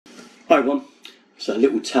Hi everyone, so a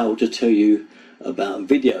little tale to tell you about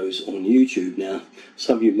videos on YouTube. Now,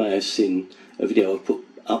 some of you may have seen a video I put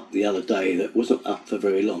up the other day that wasn't up for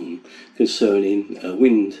very long concerning a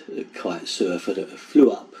wind kite surfer that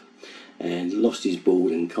flew up and lost his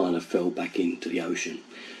board and kind of fell back into the ocean.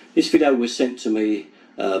 This video was sent to me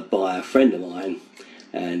by a friend of mine,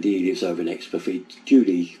 and he lives over in Exmouth. He'd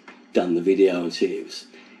duly done the video and said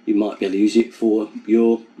you might be able to use it for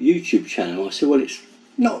your YouTube channel. I said, well, it's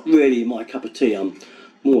not really my cup of tea. I'm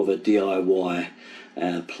more of a DIY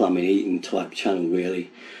plumbing, heating type channel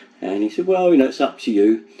really. And he said, well, you know, it's up to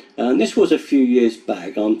you. And this was a few years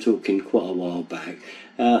back. I'm talking quite a while back.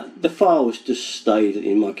 The files just stayed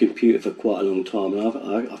in my computer for quite a long time,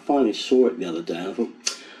 and I finally saw it the other day. I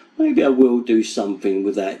thought maybe I will do something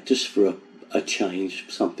with that just for a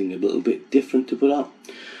change, something a little bit different to put up.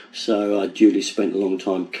 So I duly spent a long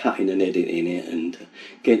time cutting and editing it and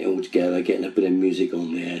getting it all together, getting a bit of music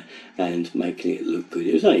on there and making it look good.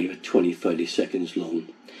 It was only 20-30 seconds long,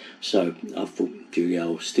 so I thought, Julie,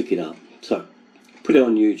 I'll stick it up. So put it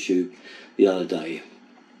on YouTube the other day,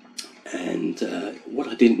 and what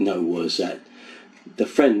I didn't know was that the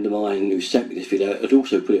friend of mine who sent me this video had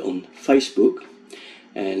also put it on Facebook,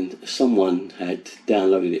 and someone had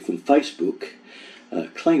downloaded it from Facebook,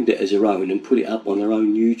 claimed it as their own and put it up on their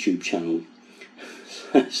own YouTube channel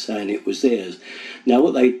saying it was theirs. Now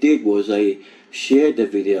what they did was they shared the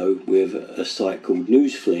video with a site called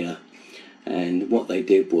Newsflare, and what they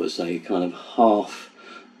did was they kind of half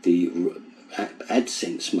the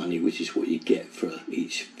AdSense money, which is what you get for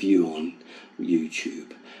each view on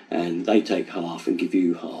YouTube, and they take half and give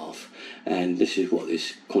you half. And this is what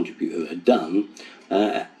this contributor had done.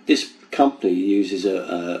 This company uses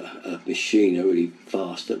a machine, a really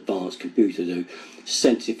fast advanced computer, to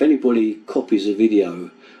sense if anybody copies a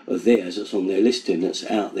video of theirs that's on their listing that's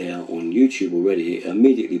out there on YouTube already, it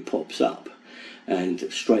immediately pops up, and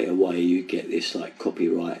straight away you get this like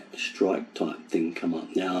copyright strike type thing come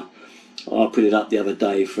up. Now I put it up the other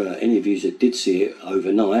day for any of you that did see it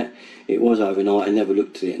overnight. It was overnight. I never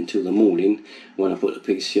looked at it until the morning when I put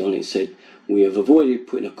the PC on. It said we have avoided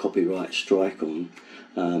putting a copyright strike on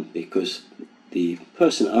because the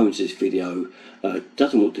person that owns this video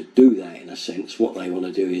doesn't want to do that. In a sense, what they want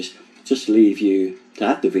to do is just leave you to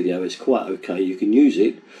have the video. It's quite okay, you can use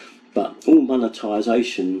it, but all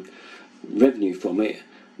monetization revenue from it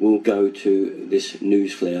will go to this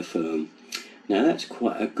Newsflare firm. Now that's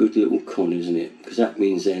quite a good little con, isn't it? Because that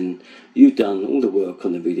means then you've done all the work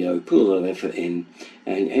on the video, put a lot of effort in,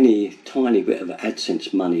 and any tiny bit of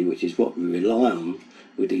AdSense money, which is what we rely on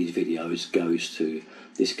with these videos, goes to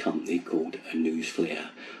this company called Newsflare.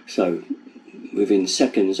 So within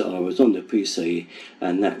seconds I was on the PC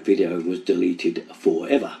and that video was deleted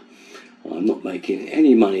forever. I'm not making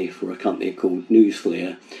any money for a company called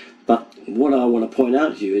Newsflare. But what I want to point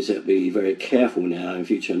out to you is that be very careful now in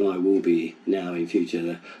future, and I will be now in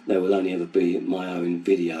future. There will only ever be my own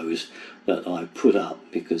videos that I put up,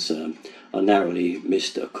 because I narrowly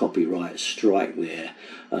missed a copyright strike there,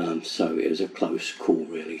 so it was a close call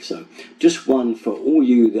really. So just one for all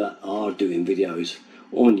you that are doing videos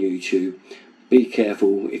on YouTube. Be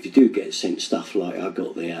careful if you do get sent stuff like I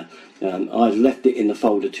got there. I left it in the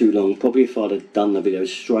folder too long. Probably if I'd have done the video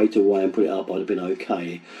straight away and put it up, I'd have been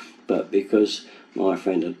okay. But because my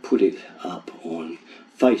friend had put it up on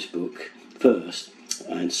Facebook first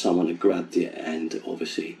and someone had grabbed it, and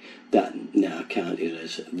obviously that now counted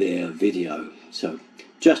as their video. So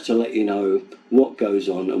just to let you know what goes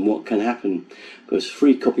on and what can happen, because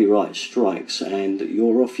free copyright strikes and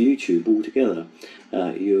you're off YouTube altogether.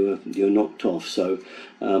 You're knocked off. So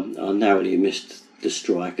I narrowly missed the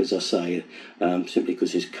strike, as I say, simply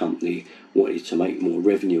because this company wanted to make more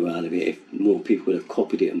revenue out of it. If more people had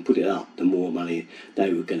copied it and put it up, the more money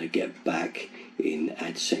they were going to get back in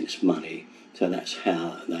AdSense money. So that's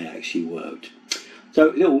how they actually worked.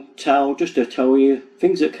 So little tale just to tell you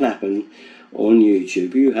things that can happen on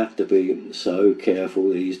YouTube. You have to be so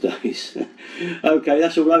careful these days. Okay,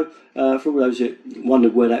 that's all right. For all those that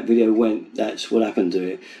wondered where that video went, that's what happened to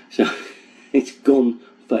it. So it's gone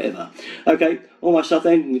forever. Okay, all my stuff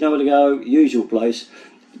then, you know where to go, usual place,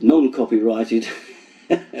 non-copyrighted,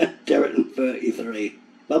 Derriton 33.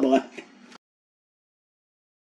 Bye bye.